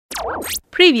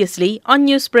Previously on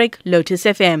Newsbreak, Lotus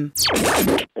FM.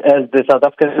 As the South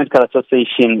African Medical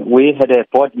Association, we had a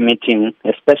board meeting, a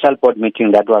special board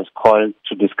meeting that was called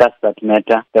to discuss that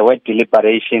matter. There were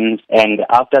deliberations, and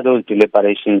after those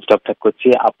deliberations, Dr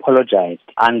Coetzee apologized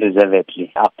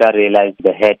unreservedly after realizing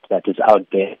the hate that is out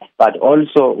there. But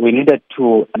also, we needed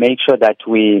to make sure that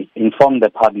we inform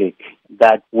the public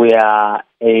that we are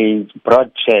a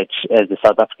broad church as the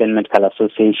South African Medical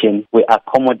Association. We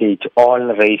accommodate all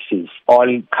races, all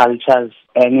cultures,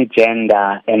 any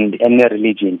gender and any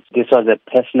religion. This was a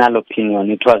personal opinion.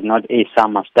 It was not a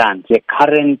SAMA stand. The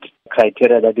current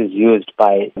criteria that is used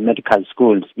by medical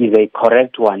schools is a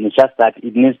correct one. It's just that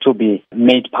it needs to be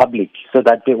made public so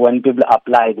that when people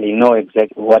apply, they know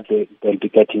exactly what they'll be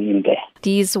getting in there.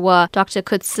 These were Dr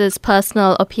Coetzee's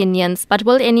personal opinions, but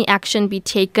will any action be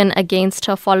taken against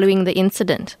her following the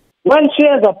incident? Well, she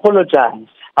has apologized.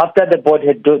 After the board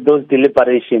had those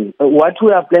deliberations, what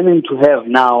we are planning to have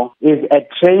now is a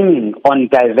training on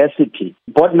diversity.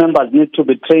 Board members need to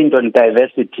be trained on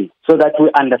diversity so that we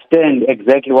understand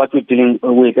exactly what we're dealing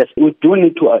with. We do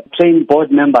need to train board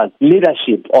members,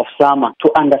 leadership of SAMA, to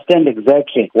understand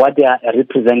exactly what they are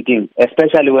representing,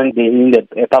 especially when they're in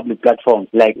the public platform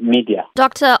like media.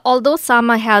 Doctor, although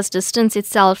SAMA has distanced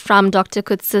itself from Dr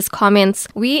Coetzee's comments,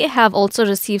 we have also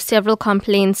received several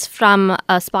complaints from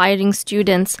aspiring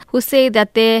students who say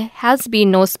that there has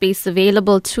been no space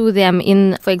available to them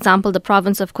in, for example, the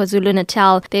province of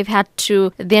KwaZulu-Natal. They've had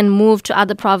to then move to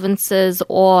other provinces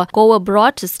or go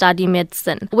abroad to study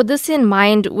medicine. With this in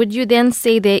mind, would you then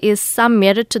say there is some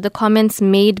merit to the comments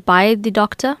made by the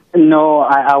doctor? No,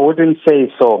 I wouldn't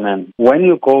say so, ma'am. When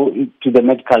you go to the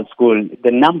medical school,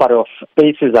 the number of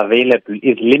spaces available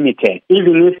is limited,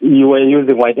 even if you were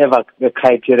using whatever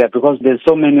criteria, because there's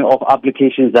so many of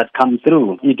applications that come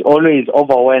through. It always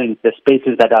overwhelms the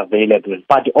spaces that are available.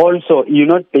 But also, you're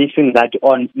not basing that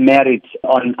on merit,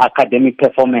 on academic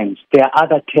performance. There are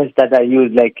other tests that are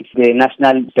used, like the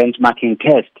national benchmarking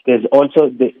test. There's also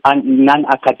the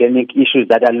non-academic issues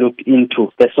that are looked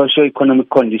into, the socio-economic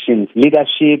conditions,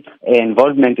 leadership,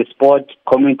 involvement in sport,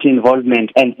 community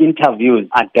involvement, and interviews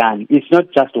are done. It's not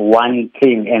just one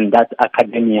thing, and that's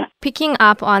academia. Picking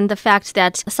up on the fact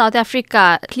that South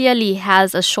Africa clearly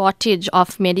has a shortage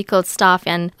of medical staff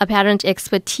and apparent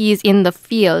expertise in the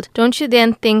field, don't you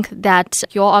then think that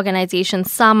your organization,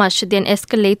 SAMA, should then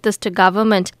escalate this to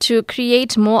government to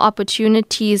create more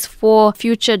opportunities for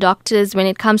future doctors when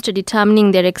it comes to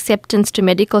determining their acceptance to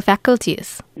medical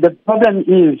faculties? The problem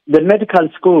is the medical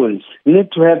schools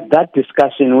need to have that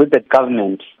discussion with the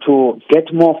government to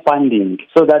get more funding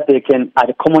so that they can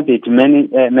accommodate many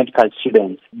medical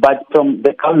students. But from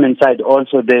the government side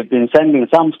also, they've been sending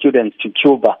some students to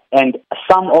Cuba, and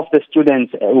some of the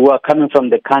students who are coming from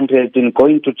the country have been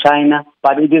going to China.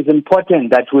 But it is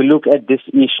important that we look at this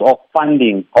issue of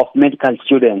funding of medical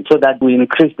students so that we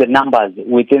increase the numbers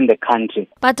within the country.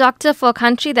 But doctor, for a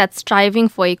country that's striving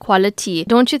for equality,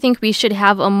 don't you think we should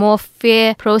have a more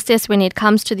fair process when it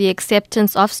comes to the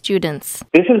acceptance of students?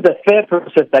 This is the fair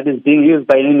process that is being used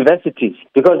by universities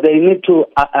because they need to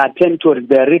attend to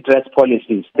their redress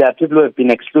policies. There are people who have been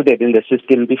excluded in the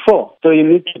system before. So you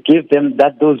need to give them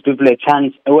those people a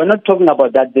chance. We're not talking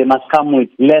about that they must come with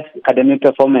less academic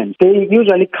performance. They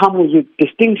usually come with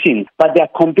distinction, but they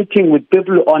are competing with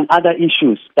people on other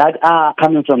issues that are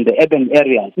coming from the urban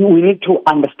areas. We need to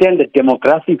understand the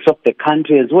demographics of the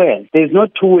country as well. There's no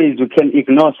two ways we can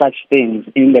ignore such things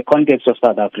in the context of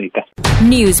South Africa.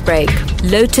 Newsbreak,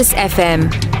 Lotus FM,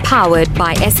 powered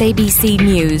by SABC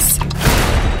News.